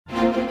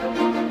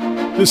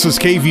This is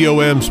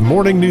KVOM's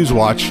Morning News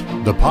Watch,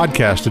 the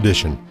podcast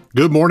edition.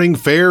 Good morning,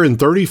 fair and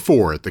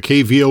 34 at the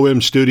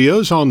KVOM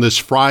studios on this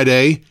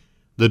Friday,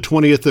 the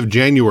 20th of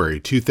January,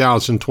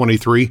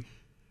 2023.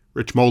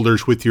 Rich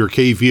Molders with your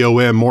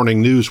KVOM Morning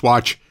News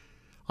Watch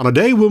on a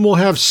day when we'll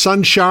have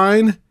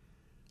sunshine,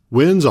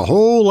 winds a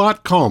whole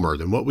lot calmer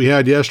than what we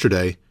had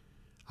yesterday,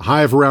 a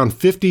high of around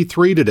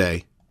 53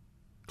 today.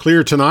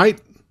 Clear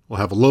tonight, we'll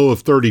have a low of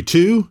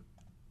 32.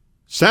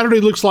 Saturday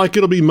looks like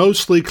it'll be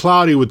mostly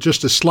cloudy with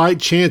just a slight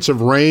chance of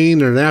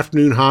rain and an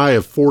afternoon high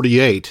of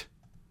 48.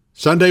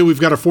 Sunday, we've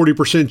got a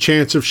 40%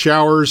 chance of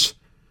showers,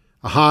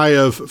 a high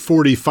of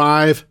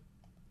 45.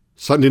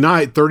 Sunday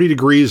night, 30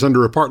 degrees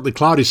under a partly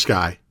cloudy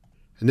sky.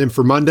 And then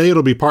for Monday,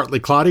 it'll be partly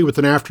cloudy with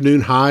an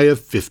afternoon high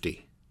of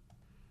 50.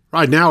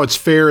 Right now, it's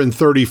fair and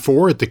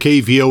 34 at the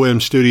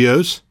KVOM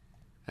studios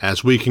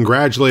as we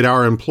congratulate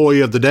our employee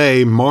of the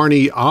day,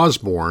 Marnie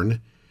Osborne,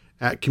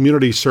 at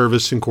Community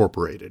Service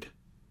Incorporated.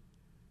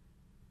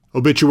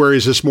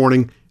 Obituaries this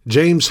morning: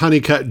 James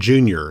Honeycutt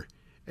Jr.,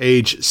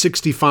 age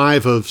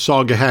 65, of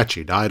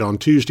Salkehatchie, died on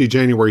Tuesday,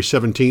 January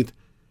 17th.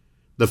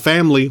 The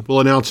family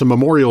will announce a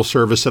memorial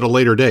service at a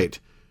later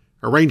date.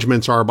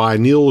 Arrangements are by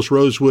Niels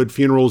Rosewood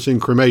Funerals and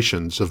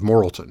Cremations of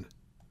Morrilton.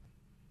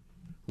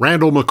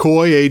 Randall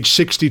McCoy, age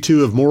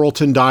 62, of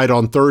Morrilton, died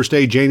on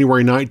Thursday,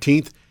 January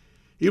 19th.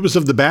 He was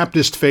of the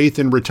Baptist faith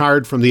and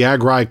retired from the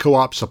Agri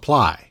Co-op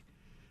Supply.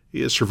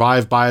 He is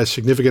survived by a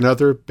significant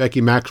other, Becky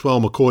Maxwell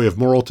McCoy of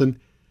Morrilton,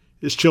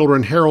 his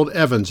children Harold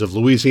Evans of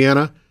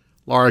Louisiana,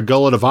 Laura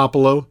Gullett of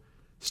Opelo,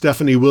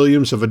 Stephanie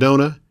Williams of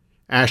Adona,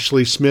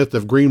 Ashley Smith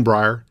of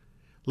Greenbrier,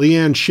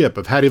 Leanne Shipp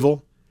of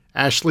Hattieville,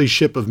 Ashley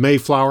Shipp of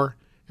Mayflower,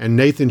 and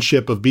Nathan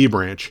Shipp of Bee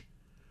Branch.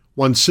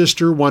 One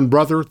sister, one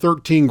brother,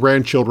 13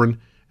 grandchildren,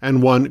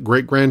 and one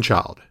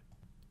great-grandchild.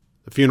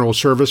 The funeral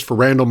service for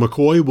Randall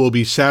McCoy will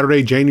be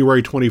Saturday,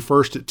 January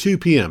 21st at 2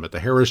 p.m. at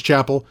the Harris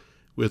Chapel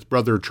with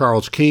Brother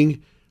Charles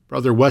King,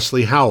 Brother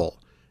Wesley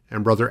Howell,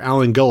 and Brother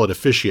Alan Gullett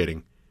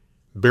officiating.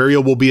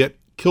 Burial will be at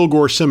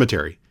Kilgore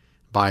Cemetery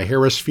by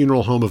Harris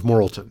Funeral Home of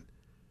Morrilton.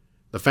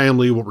 The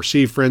family will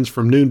receive friends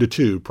from noon to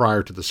 2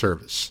 prior to the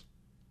service.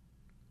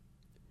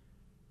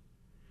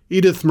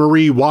 Edith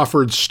Marie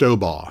Wofford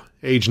Stobaugh,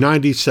 age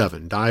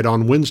 97, died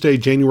on Wednesday,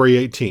 January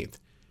 18th.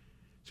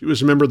 She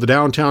was a member of the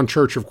Downtown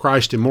Church of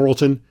Christ in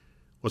Morrilton,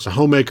 was a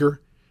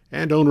homemaker,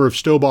 and owner of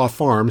Stobaugh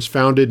Farms,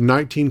 founded in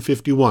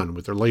 1951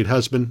 with her late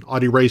husband,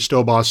 Audie Ray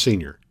Stobaugh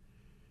Sr.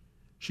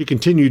 She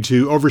continued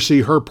to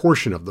oversee her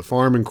portion of the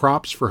farm and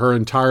crops for her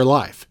entire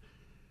life.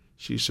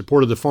 She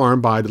supported the farm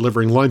by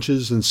delivering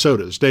lunches and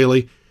sodas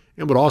daily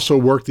and would also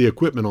work the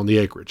equipment on the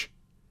acreage.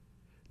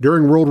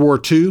 During World War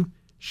II,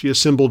 she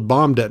assembled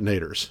bomb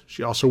detonators.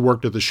 She also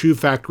worked at the shoe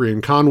factory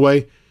in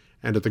Conway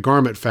and at the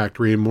garment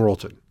factory in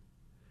Morrilton.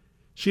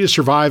 She is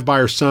survived by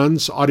her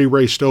sons, Audie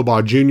Ray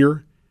Stobaugh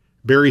Jr.,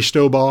 Barry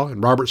Stobaugh,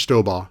 and Robert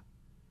Stobaugh,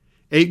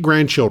 8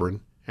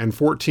 grandchildren, and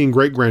 14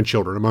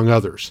 great-grandchildren, among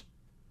others.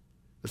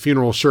 The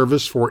funeral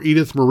service for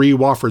Edith Marie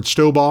Wofford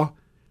Stobaugh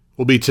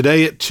will be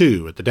today at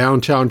 2 at the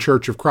Downtown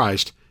Church of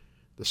Christ.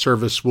 The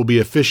service will be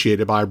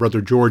officiated by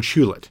Brother George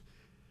Hewlett.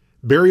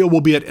 Burial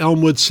will be at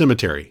Elmwood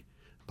Cemetery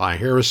by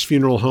Harris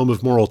Funeral Home of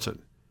Morrilton.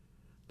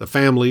 The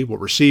family will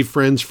receive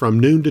friends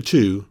from noon to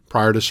 2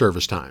 prior to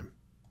service time.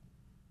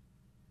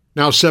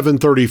 Now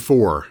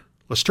 7:34.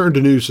 Let's turn to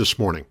news this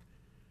morning.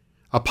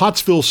 A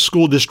Pottsville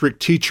School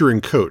District teacher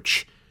and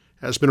coach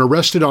has been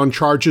arrested on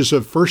charges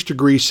of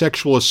first-degree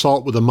sexual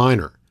assault with a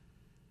minor.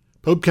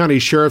 Pope County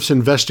Sheriff's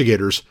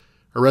investigators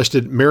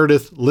arrested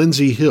Meredith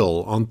Lindsay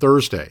Hill on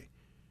Thursday.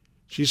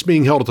 She's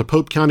being held at the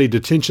Pope County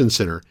Detention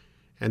Center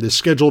and is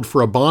scheduled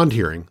for a bond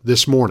hearing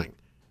this morning.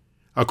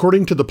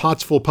 According to the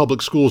Pottsville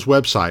Public Schools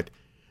website,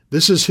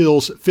 this is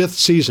Hill's 5th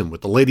season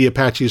with the Lady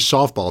Apaches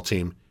softball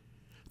team,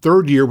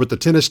 3rd year with the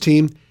tennis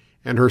team,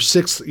 and her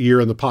 6th year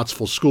in the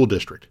Pottsville School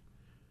District.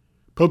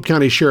 Pope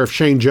County Sheriff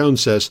Shane Jones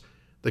says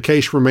the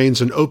case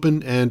remains an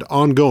open and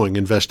ongoing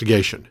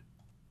investigation.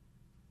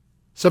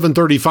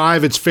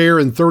 7:35, it's fair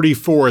and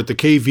 34 at the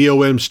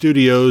KVOM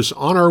studios,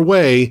 on our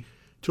way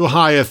to a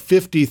high of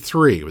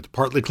 53 with a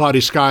partly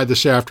cloudy sky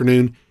this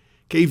afternoon.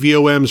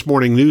 KVOM's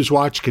Morning News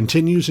Watch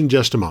continues in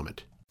just a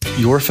moment.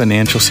 Your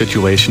financial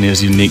situation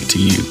is unique to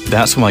you.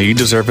 That's why you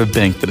deserve a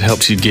bank that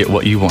helps you get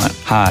what you want.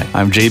 Hi,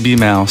 I'm JB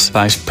Mouse,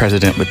 Vice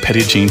President with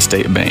Petit Jean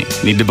State Bank.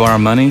 Need to borrow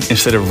money?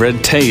 Instead of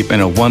red tape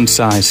and a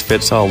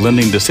one-size-fits-all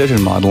lending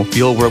decision model,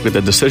 you'll work with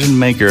a decision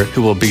maker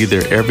who will be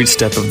there every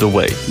step of the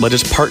way. Let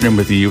us partner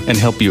with you and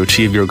help you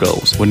achieve your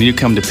goals. When you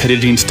come to Petit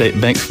Jean State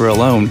Bank for a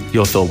loan,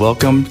 you'll feel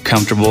welcome,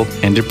 comfortable,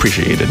 and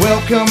appreciated.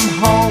 Welcome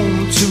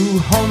home to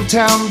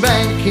hometown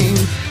banking.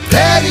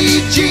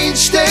 Petit Jean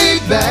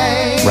State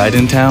Bank. Right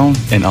in town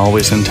and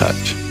always in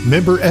touch.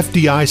 Member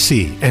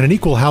FDIC and an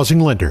equal housing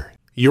lender.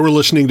 You're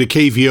listening to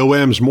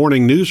KVOM's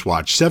Morning News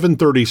Watch,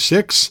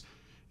 7:36.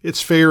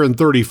 It's fair and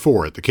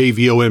 34 at the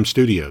KVOM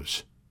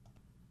studios.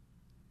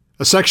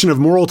 A section of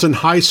Morrilton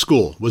High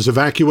School was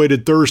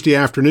evacuated Thursday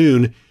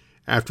afternoon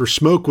after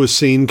smoke was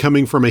seen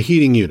coming from a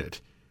heating unit.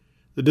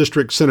 The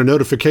district sent a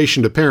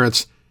notification to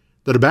parents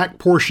that a back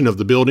portion of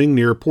the building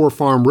near Poor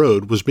Farm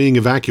Road was being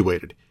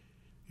evacuated.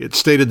 It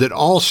stated that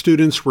all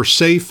students were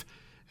safe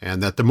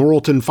and that the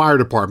Morrilton Fire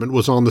Department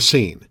was on the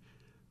scene.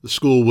 The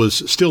school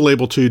was still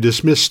able to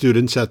dismiss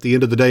students at the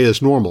end of the day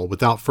as normal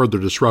without further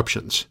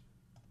disruptions.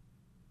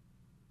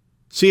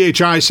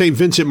 CHI St.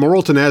 Vincent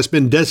Morrilton has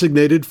been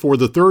designated for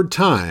the third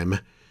time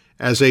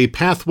as a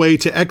Pathway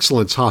to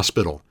Excellence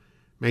hospital,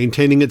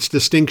 maintaining its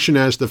distinction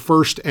as the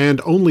first and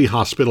only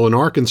hospital in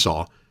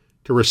Arkansas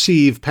to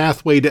receive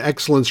Pathway to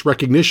Excellence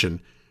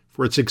recognition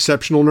for its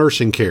exceptional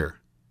nursing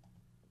care.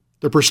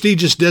 The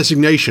prestigious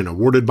designation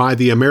awarded by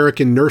the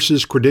American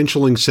Nurses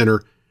Credentialing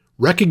Center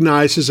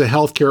recognizes a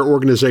healthcare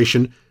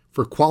organization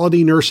for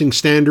quality nursing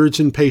standards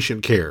and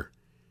patient care.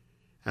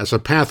 As a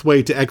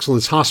Pathway to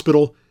Excellence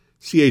hospital,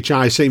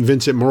 CHI St.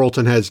 Vincent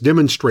Morrilton has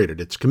demonstrated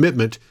its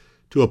commitment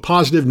to a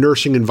positive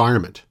nursing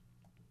environment.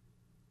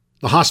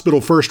 The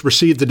hospital first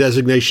received the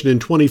designation in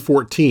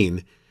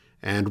 2014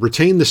 and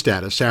retained the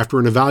status after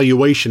an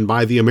evaluation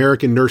by the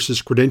American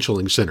Nurses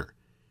Credentialing Center.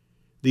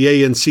 The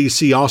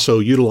ANCC also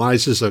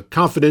utilizes a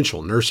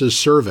confidential nurses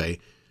survey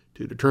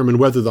to determine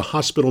whether the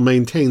hospital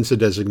maintains the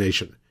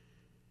designation.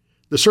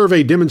 The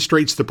survey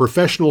demonstrates the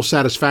professional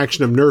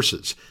satisfaction of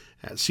nurses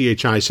at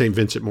CHI St.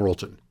 Vincent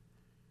Morrilton.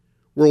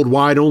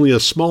 Worldwide, only a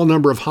small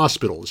number of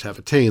hospitals have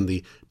attained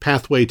the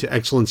Pathway to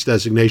Excellence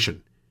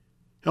designation.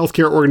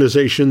 Healthcare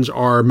organizations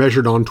are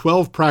measured on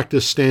 12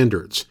 practice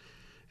standards,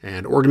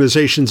 and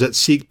organizations that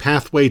seek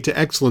Pathway to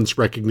Excellence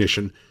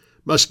recognition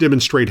must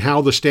demonstrate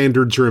how the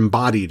standards are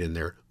embodied in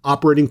their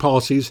operating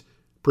policies,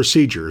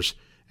 procedures,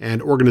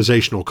 and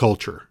organizational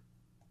culture.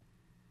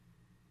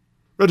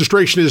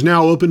 Registration is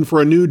now open for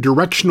a new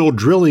directional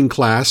drilling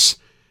class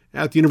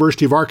at the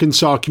University of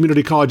Arkansas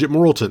Community College at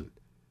Morrilton.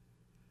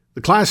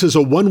 The class is a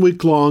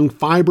 1-week-long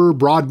fiber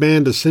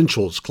broadband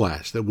essentials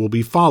class that will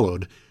be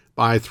followed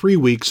by 3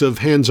 weeks of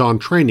hands-on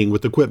training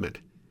with equipment.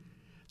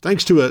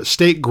 Thanks to a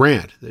state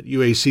grant that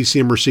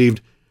UACCM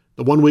received,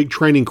 the 1-week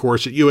training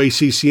course at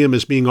UACCM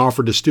is being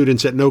offered to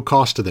students at no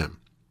cost to them.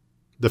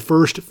 The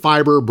first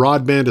fiber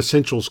broadband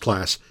essentials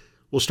class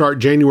will start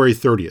January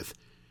 30th,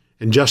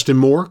 and Justin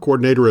Moore,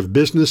 coordinator of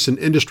business and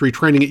industry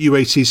training at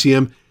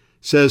UACCM,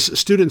 says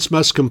students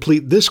must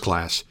complete this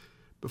class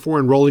before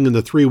enrolling in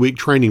the 3-week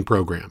training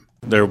program.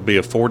 There will be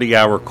a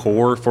 40-hour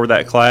core for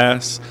that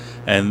class,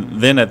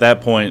 and then at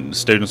that point,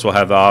 students will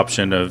have the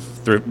option of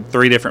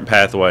 3 different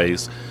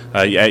pathways.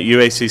 At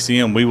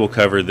UACCM, we will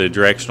cover the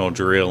directional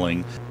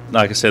drilling.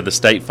 Like I said, the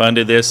state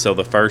funded this, so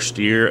the first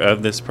year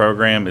of this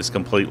program is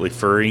completely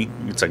free.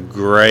 It's a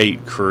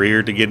great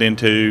career to get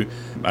into.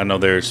 I know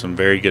there's some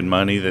very good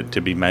money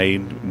to be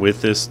made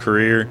with this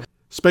career.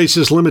 Space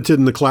is limited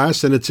in the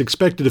class, and it's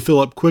expected to fill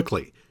up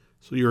quickly,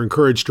 so you're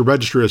encouraged to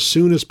register as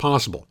soon as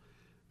possible.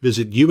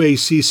 Visit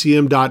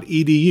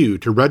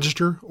uaccm.edu to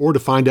register or to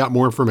find out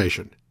more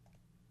information.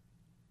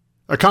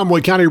 A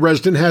Conway County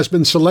resident has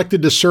been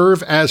selected to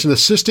serve as an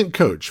assistant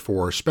coach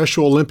for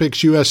Special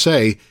Olympics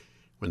USA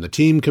when the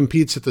team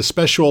competes at the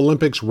Special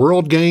Olympics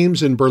World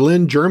Games in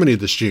Berlin, Germany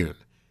this June.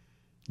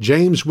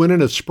 James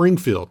Winnan of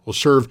Springfield will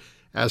serve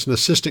as an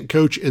assistant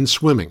coach in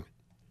swimming.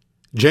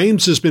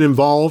 James has been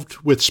involved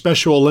with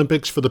Special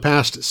Olympics for the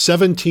past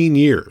 17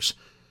 years,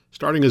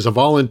 starting as a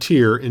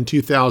volunteer in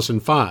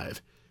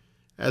 2005.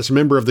 As a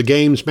member of the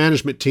Games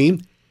management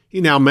team,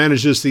 he now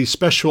manages the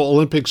Special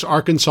Olympics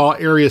Arkansas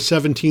Area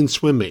 17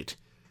 swim meet.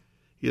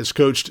 He has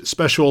coached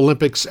Special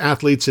Olympics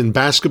athletes in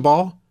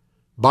basketball,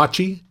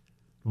 bocce,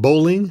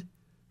 bowling,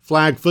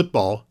 flag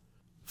football,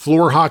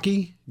 floor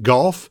hockey,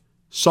 golf,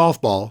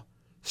 softball,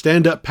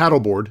 stand-up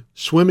paddleboard,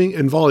 swimming,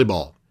 and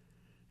volleyball.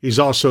 He's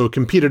also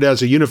competed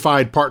as a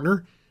unified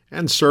partner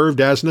and served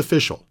as an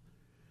official.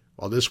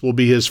 While this will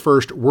be his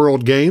first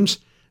World Games,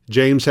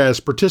 James has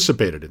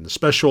participated in the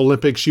Special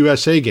Olympics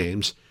USA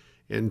Games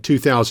in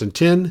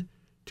 2010,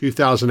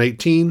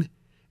 2018,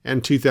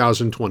 and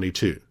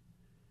 2022.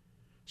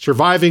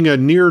 Surviving a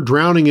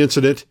near-drowning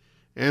incident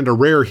and a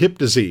rare hip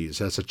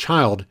disease as a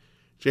child,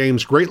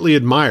 James greatly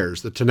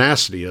admires the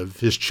tenacity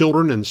of his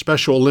children and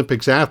Special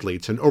Olympics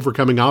athletes in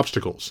overcoming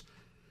obstacles.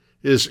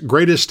 His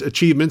greatest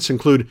achievements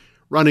include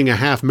running a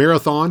half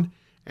marathon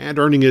and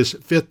earning his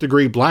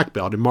 5th-degree black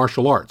belt in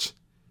martial arts.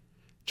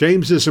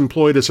 James is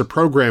employed as a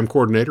program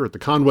coordinator at the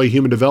Conway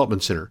Human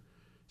Development Center,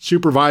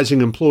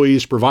 supervising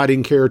employees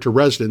providing care to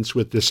residents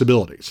with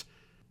disabilities.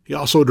 He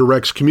also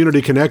directs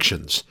Community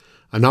Connections,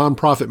 a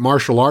nonprofit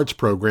martial arts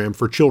program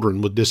for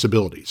children with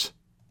disabilities.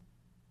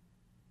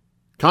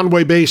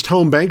 Conway-based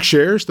Home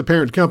Bancshares, the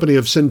parent company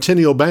of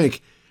Centennial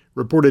Bank,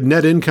 reported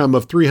net income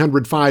of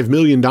 $305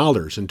 million in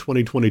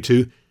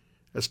 2022.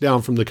 That's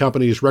down from the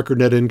company's record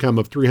net income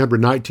of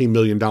 $319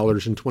 million in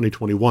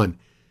 2021.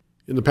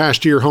 In the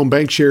past year, Home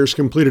Bancshares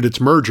completed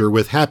its merger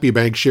with Happy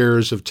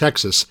Bancshares of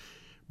Texas,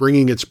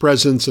 bringing its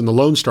presence in the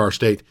Lone Star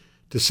State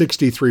to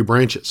 63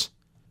 branches.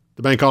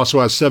 The bank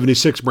also has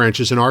 76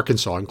 branches in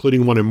Arkansas,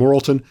 including one in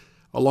Morrilton,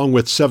 along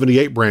with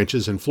 78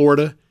 branches in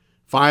Florida,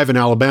 5 in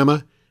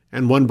Alabama,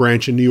 and 1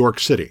 branch in New York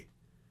City.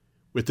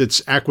 With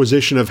its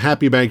acquisition of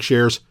Happy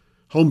Bancshares,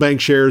 Home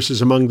BancShares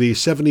is among the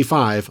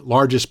 75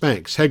 largest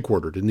banks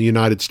headquartered in the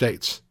United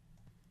States.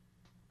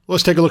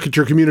 Let's take a look at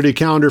your community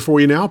calendar for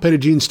you now. Petit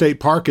Jean State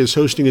Park is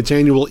hosting its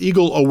annual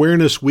Eagle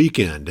Awareness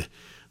Weekend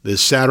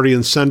this Saturday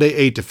and Sunday,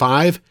 8 to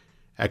 5.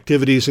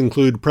 Activities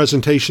include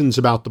presentations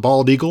about the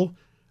bald eagle,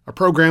 a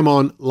program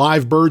on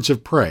live birds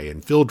of prey,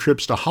 and field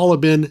trips to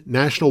Hollabin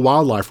National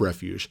Wildlife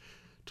Refuge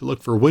to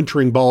look for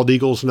wintering bald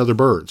eagles and other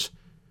birds.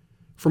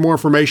 For more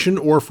information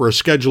or for a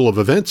schedule of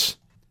events,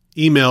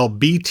 email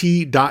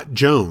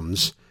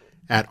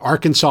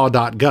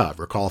bt.jones@arkansas.gov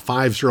or call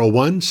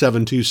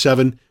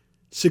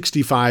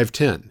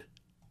 501-727-6510.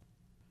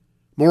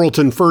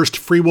 Morrilton First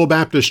Free Will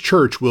Baptist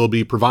Church will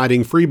be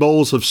providing free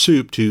bowls of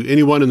soup to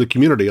anyone in the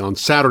community on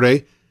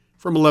Saturday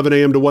from 11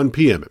 a.m. to 1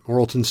 p.m. at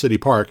Morrilton City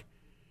Park.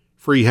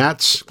 Free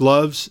hats,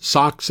 gloves,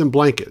 socks, and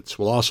blankets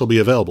will also be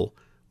available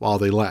while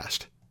they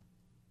last.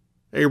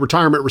 A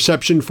retirement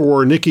reception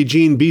for Nikki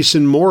Jean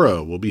Beeson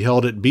Morrow will be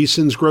held at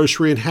Beeson's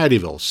Grocery in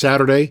Hattieville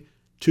Saturday,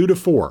 2 to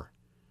 4.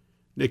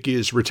 Nikki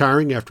is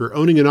retiring after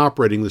owning and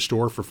operating the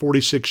store for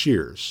 46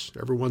 years.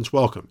 Everyone's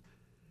welcome.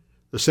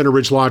 The Center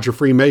Ridge Lodge of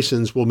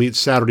Freemasons will meet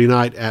Saturday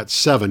night at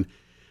 7.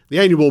 The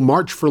annual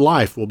March for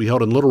Life will be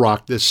held in Little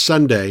Rock this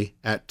Sunday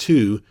at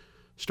 2,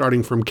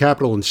 starting from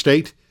Capitol and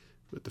State,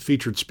 with the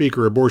featured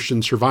speaker,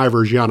 abortion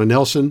survivor Gianna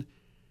Nelson.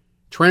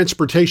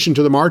 Transportation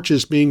to the march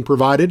is being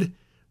provided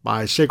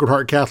by Sacred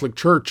Heart Catholic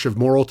Church of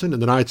Morrilton and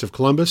the Knights of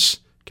Columbus,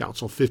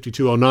 Council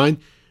 5209.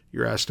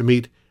 You're asked to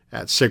meet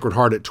at Sacred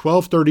Heart at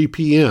 12:30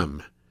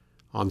 p.m.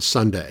 on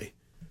Sunday.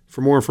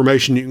 For more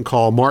information, you can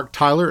call Mark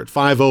Tyler at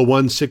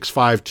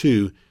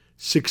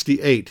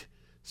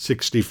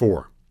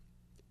 501-652-6864.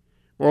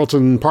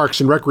 Morrilton Parks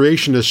and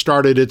Recreation has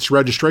started its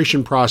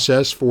registration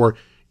process for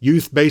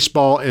youth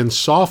baseball and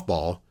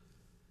softball.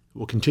 It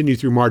will continue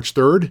through March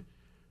 3rd.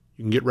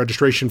 You can get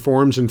registration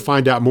forms and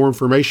find out more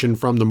information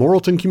from the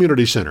Morrilton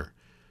Community Center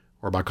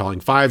or by calling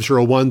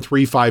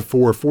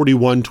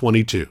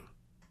 501-354-4122.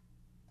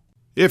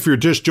 If you're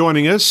just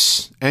joining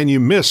us and you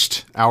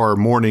missed our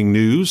morning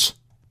news,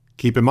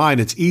 keep in mind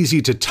it's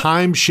easy to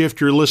time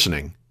shift your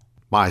listening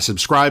by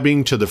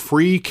subscribing to the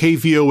free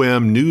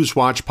KVOM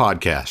Newswatch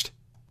podcast.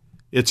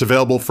 It's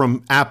available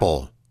from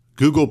Apple,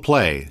 Google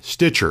Play,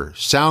 Stitcher,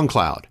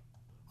 SoundCloud,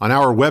 on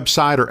our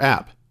website or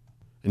app,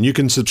 and you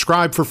can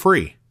subscribe for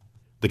free.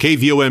 The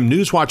KVOM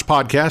Newswatch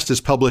podcast is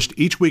published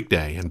each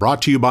weekday and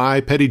brought to you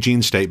by Petit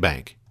Jean State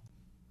Bank.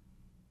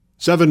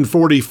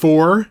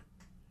 7:44.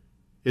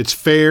 It's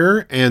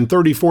fair and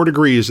 34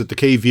 degrees at the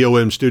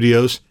KVOM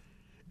studios.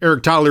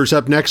 Eric Tyler's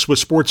up next with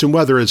sports and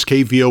weather as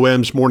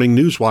KVOM's Morning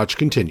Newswatch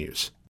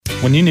continues.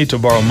 When you need to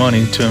borrow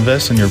money to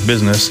invest in your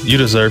business, you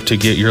deserve to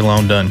get your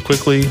loan done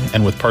quickly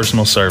and with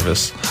personal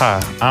service.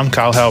 Hi, I'm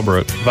Kyle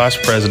Halbrook, Vice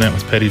President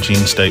with Petit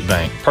Jean State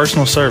Bank.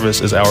 Personal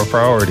service is our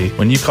priority.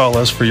 When you call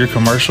us for your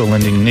commercial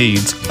lending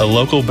needs, a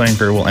local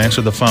banker will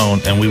answer the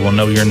phone and we will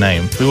know your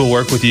name. We will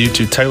work with you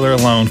to tailor a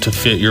loan to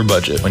fit your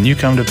budget. When you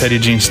come to Petit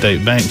Jean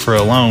State Bank for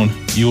a loan,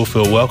 you will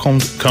feel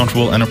welcomed,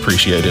 comfortable, and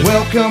appreciated.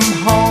 Welcome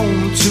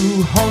home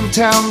to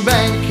hometown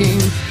banking,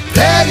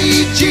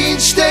 Petit Jean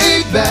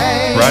State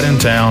Bank. Right in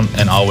town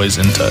and always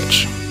in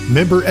touch.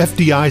 Member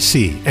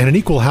FDIC and an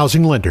equal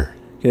housing lender.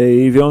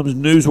 KVOM's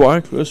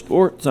Newswatch for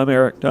sports. I'm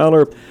Eric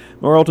Tyler.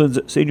 Morrilton's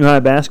senior high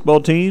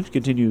basketball teams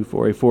continue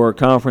for a 4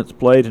 conference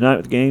play tonight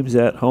with games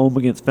at home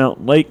against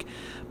Fountain Lake.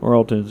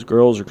 Morrilton's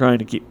girls are trying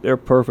to keep their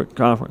perfect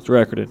conference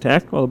record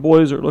intact, while the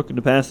boys are looking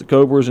to pass the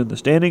Cobras in the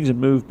standings and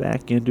move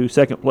back into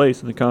second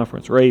place in the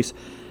conference race.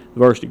 The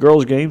varsity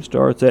girls game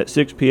starts at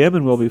 6 p.m.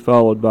 and will be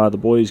followed by the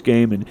boys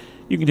game, and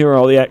you can hear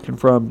all the action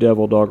from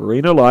Devil Dog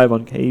Arena live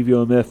on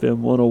KVOM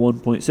FM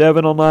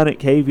 101.7, online at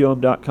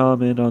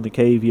KVOM.com and on the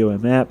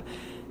KVOM app.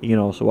 You can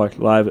also watch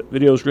the live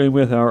video stream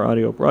with our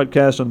audio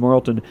broadcast on the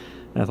Morrilton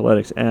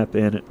Athletics app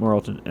and at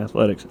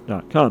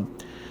MorriltonAthletics.com.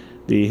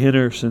 The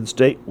Henderson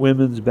State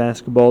women's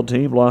basketball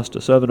team lost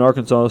to Southern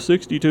Arkansas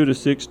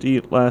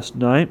 62-60 last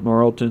night.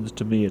 Morrilton's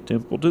Tamia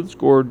Templeton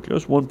scored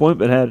just 1 point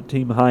but had a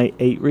team-high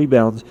 8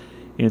 rebounds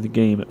in the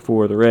game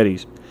for the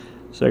Reddies.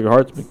 Sacred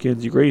Heart's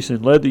Mackenzie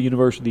Greason led the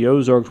University of the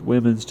Ozarks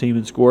women's team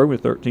in scoring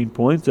with 13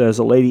 points as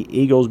the Lady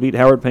Eagles beat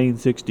Howard Payne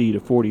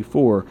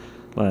 60-44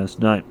 last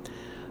night.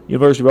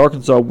 University of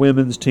Arkansas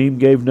women's team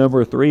gave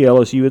number 3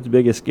 LSU its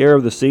biggest scare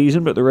of the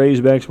season, but the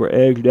Razorbacks were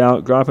edged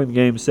out, dropping the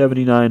game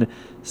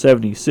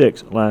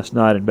 79-76 last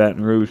night in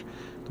Baton Rouge.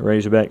 The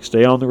Razorbacks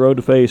stay on the road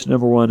to face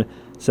number 1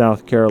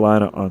 South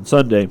Carolina on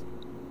Sunday.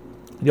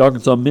 The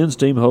Arkansas men's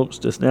team hopes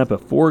to snap a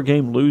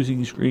 4-game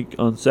losing streak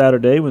on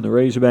Saturday when the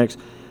Razorbacks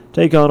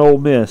take on Ole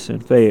Miss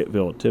in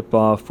Fayetteville.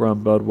 Tip-off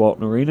from Bud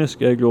Walton Arena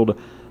scheduled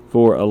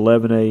for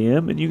 11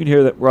 a.m. And you can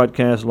hear that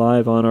broadcast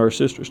live on our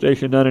sister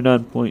station,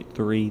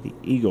 99.3 The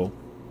Eagle.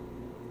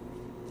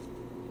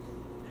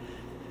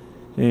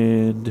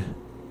 And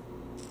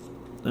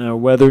our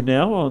weather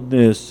now on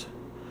this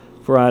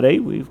Friday.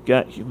 We've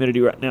got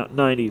humidity right now at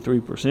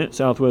 93%.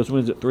 Southwest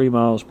winds at 3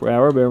 miles per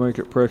hour.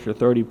 Barometric pressure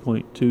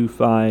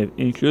 30.25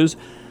 inches.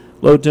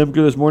 Low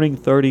temperature this morning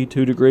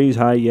 32 degrees.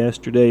 High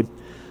yesterday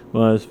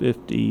was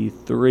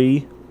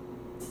 53.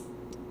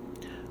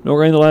 No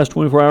rain the last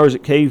 24 hours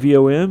at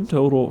KVOM.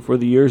 Total for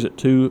the year is at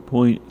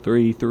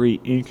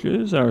 2.33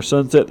 inches. Our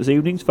sunset this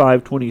evening is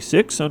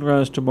 5:26.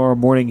 Sunrise tomorrow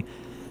morning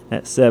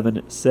at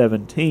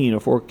 7:17.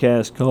 Our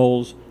forecast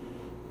calls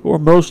for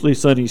mostly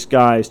sunny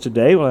skies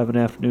today. We'll have an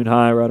afternoon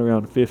high right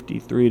around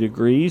 53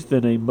 degrees.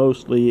 Then a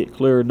mostly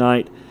clear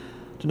night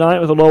tonight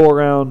with a low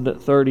around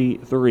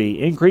 33.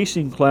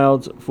 Increasing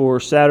clouds for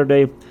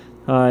Saturday,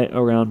 high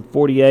around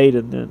 48,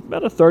 and then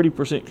about a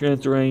 30%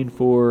 chance of rain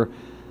for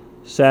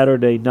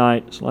Saturday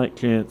night. Slight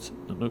chance,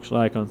 it looks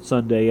like, on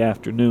Sunday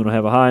afternoon. We'll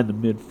have a high in the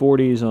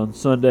mid-40s on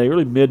Sunday,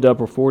 really mid to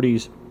upper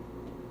 40s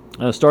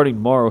starting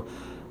tomorrow.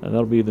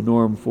 That'll be the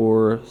norm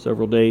for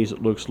several days,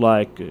 it looks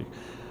like. A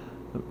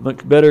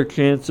much better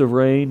chance of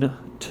rain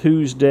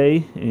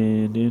Tuesday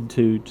and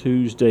into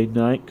Tuesday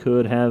night.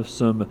 Could have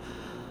some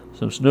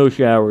snow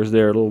showers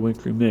there, a little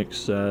wintry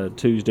mix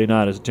Tuesday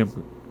night as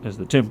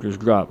the temperatures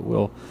drop.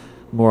 Well,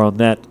 more on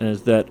that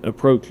as that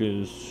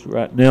approaches.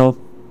 Right now,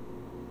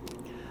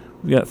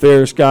 we got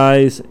fair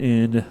skies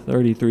and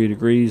 33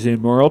 degrees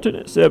in Morrilton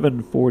at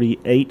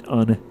 7:48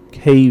 on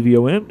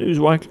KVOM.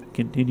 Newswatch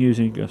continues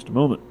in just a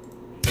moment.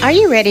 Are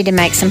you ready to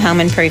make some home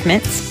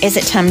improvements? Is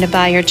it time to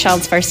buy your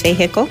child's first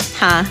vehicle?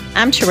 Hi,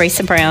 I'm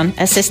Teresa Brown,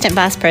 Assistant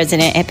Vice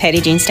President at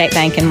Petit Jean State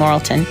Bank in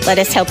Morrilton. Let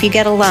us help you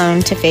get a loan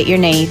to fit your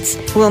needs.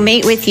 We'll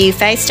meet with you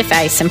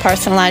face-to-face and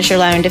personalize your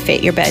loan to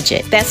fit your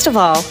budget. Best of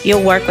all,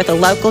 you'll work with a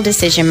local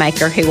decision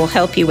maker who will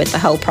help you with the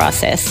whole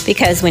process.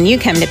 Because when you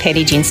come to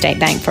Petit Jean State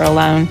Bank for a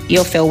loan,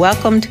 you'll feel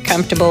welcomed,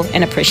 comfortable,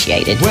 and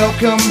appreciated.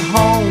 Welcome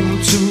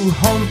home to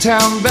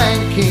hometown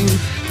banking,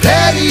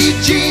 Petit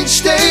Jean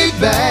State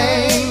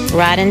Bank.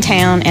 Right in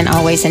town and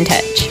always in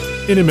touch.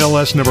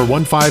 NMLS number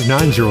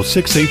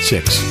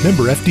 1590686,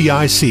 member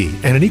FDIC,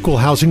 and an equal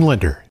housing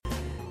lender.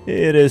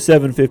 It is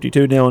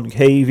 7:52 now on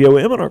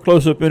KVOM. On our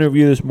close-up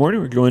interview this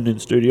morning, we're joined in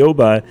studio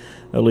by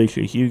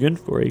Alicia Hugan,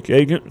 4-H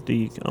agent with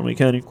the Conway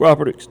County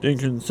Cooperative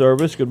Extension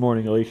Service. Good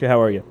morning, Alicia.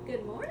 How are you?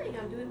 Good morning.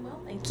 I'm doing well,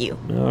 thank you.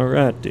 All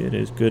right. It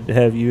is good to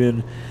have you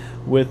in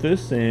with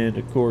us. And,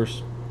 of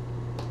course,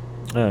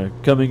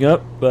 coming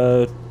up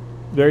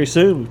very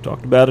soon, we've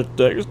talked about it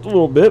just a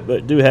little bit,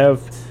 but do have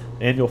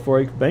annual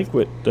 4-H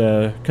banquet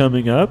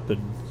coming up,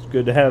 and it's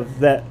good to have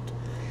that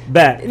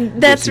back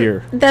this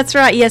year. That's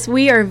right. Yes,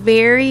 we are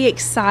very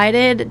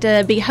excited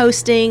to be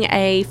hosting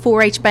a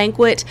 4-H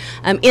banquet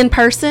in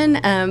person,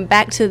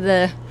 back to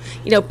the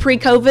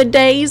pre-COVID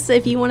days,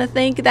 if you want to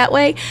think that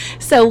way.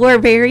 So we're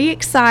very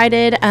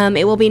excited.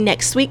 It will be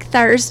next week,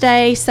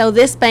 Thursday. So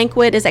this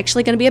banquet is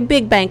actually going to be a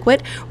big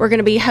banquet. We're going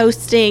to be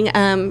hosting,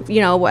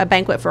 a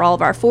banquet for all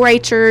of our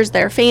 4-Hers,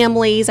 their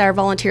families, our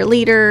volunteer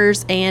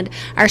leaders, and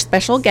our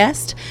special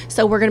guest.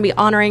 So we're going to be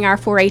honoring our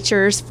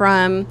 4-Hers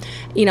from,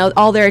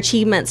 all their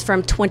achievements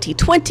from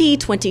 2020,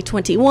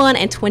 2021,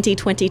 and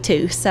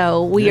 2022.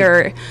 So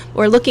we're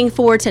looking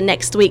forward to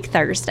next week,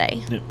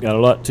 Thursday. Got a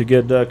lot to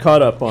get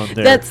caught up on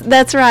there.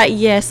 That's right.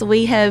 Yes,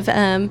 we have,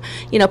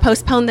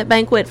 postponed the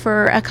banquet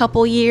for a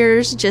couple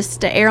years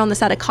just to err on the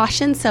side of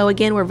caution. So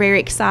again, we're very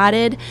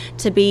excited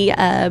to be,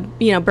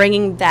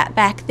 bringing that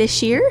back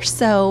this year.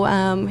 So,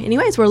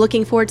 anyways, we're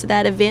looking forward to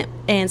that event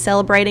and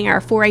celebrating our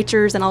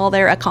 4-Hers and all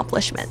their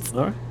accomplishments.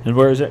 All right. And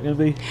where is that going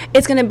to be?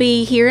 It's going to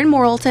be here in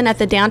Morrilton at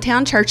the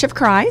Downtown Church of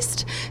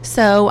Christ.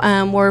 So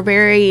we're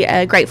very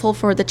grateful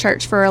for the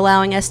church for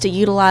allowing us to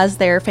utilize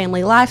their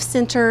Family Life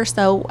Center.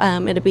 So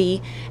it'll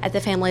be at the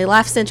Family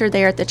Life Center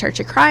there at the Church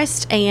of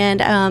Christ.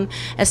 And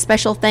a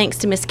special thanks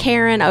to Miss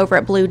Karen over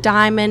at Blue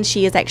Diamond.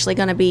 She is actually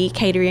going to be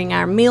catering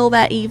our meal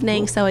that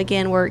evening. So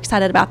again, we're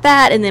excited about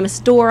that. And then Miss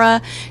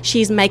Dora,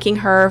 she's making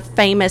her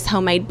famous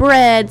homemade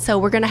bread. So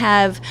we're going to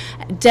have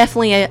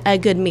definitely a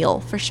good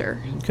meal for sure.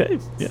 Okay.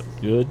 Yeah.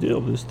 Good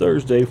deal. This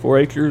Thursday,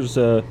 4-Hers.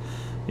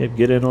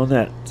 Get in on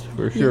that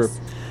for sure.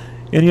 Yes.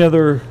 Any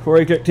other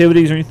 4-H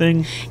activities or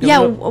anything?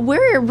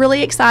 We're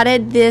really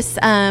excited. This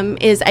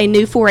is a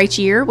new 4-H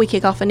year. We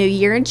kick off a new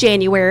year in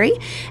January,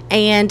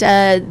 and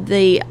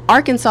the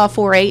Arkansas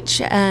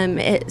 4-H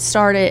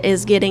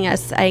is getting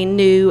us a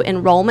new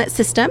enrollment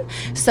system.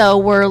 So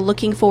we're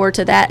looking forward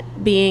to that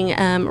being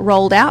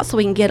rolled out, so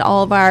we can get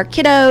all of our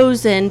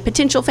kiddos and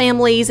potential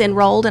families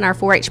enrolled in our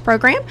 4-H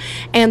program.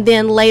 And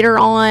then later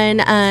on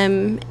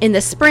in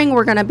the spring,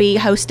 we're going to be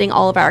hosting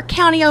all of our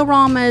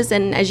county-o-ramas,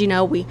 and as you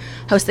know, we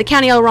host the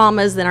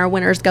county-o-ramas, then our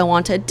winners go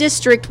on to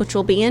district, which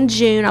will be in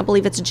June. I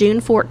believe it's June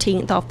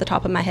 14th off the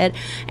top of my head.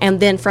 And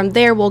then from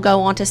there, we'll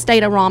go on to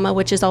state-o-rama,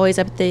 which is always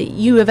up at the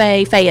U of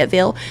A,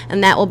 Fayetteville,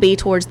 and that will be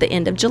towards the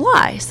end of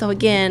July. So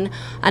again,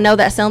 I know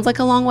that sounds like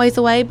a long ways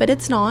away, but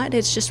it's not.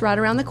 It's just right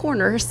around the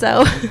corner. So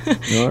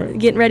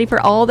getting ready for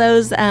all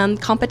those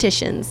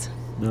competitions.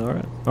 All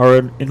right. Our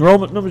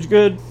enrollment numbers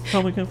good?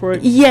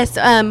 Yes.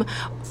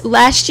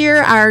 Last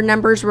year, our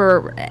numbers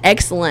were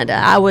excellent.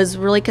 I was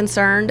really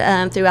concerned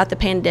throughout the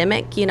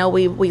pandemic.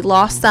 We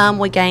lost some,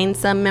 we gained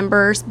some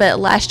members, but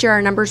last year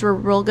our numbers were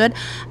real good.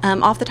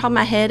 Off the top of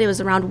my head, it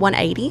was around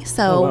 180,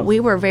 so we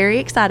were very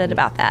excited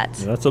about that.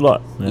 Yeah, that's a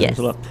lot. Yes. That's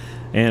a lot.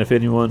 And if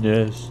anyone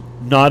is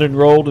not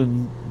enrolled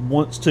and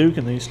wants to,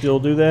 can they still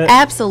do that?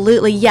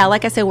 Absolutely, yeah.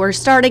 Like I said, we're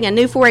starting a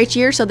new 4-H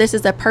year, so this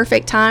is a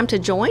perfect time to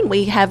join.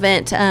 We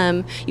haven't,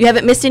 you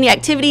haven't missed any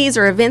activities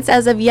or events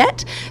as of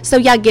yet. So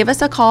yeah, give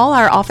us a call.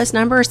 Our office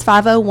number is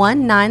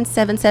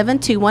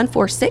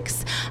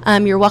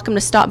 501-977-2146. You're welcome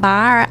to stop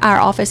by. Our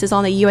office is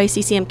on the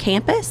UACCM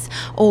campus,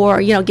 or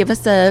give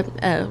us a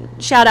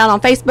shout out on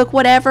Facebook.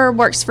 Whatever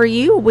works for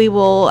you. We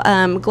will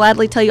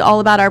gladly tell you all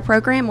about our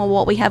program and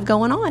what we have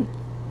going on.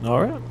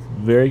 All right,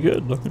 very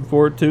good. Looking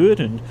forward to it.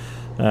 And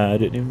I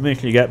didn't even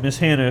mention you got Miss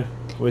Hannah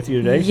with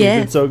you today. She's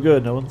been so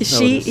good. No one's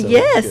noticed, so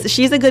yes,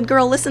 she's a good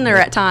girl listener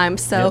at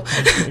times. So,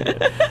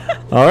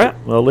 all right.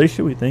 Well,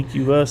 Alicia, we thank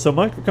you so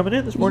much for coming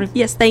in this morning.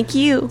 Yes, thank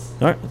you.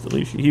 All right, that's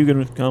Alicia Hugan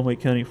with Conway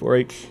County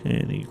 4-H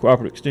and the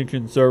Cooperative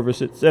Extension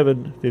Service at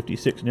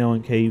 756 now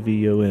on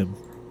KVOM.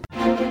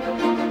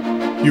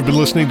 You've been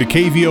listening to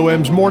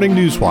KVOM's Morning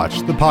News Watch,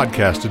 the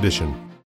podcast edition.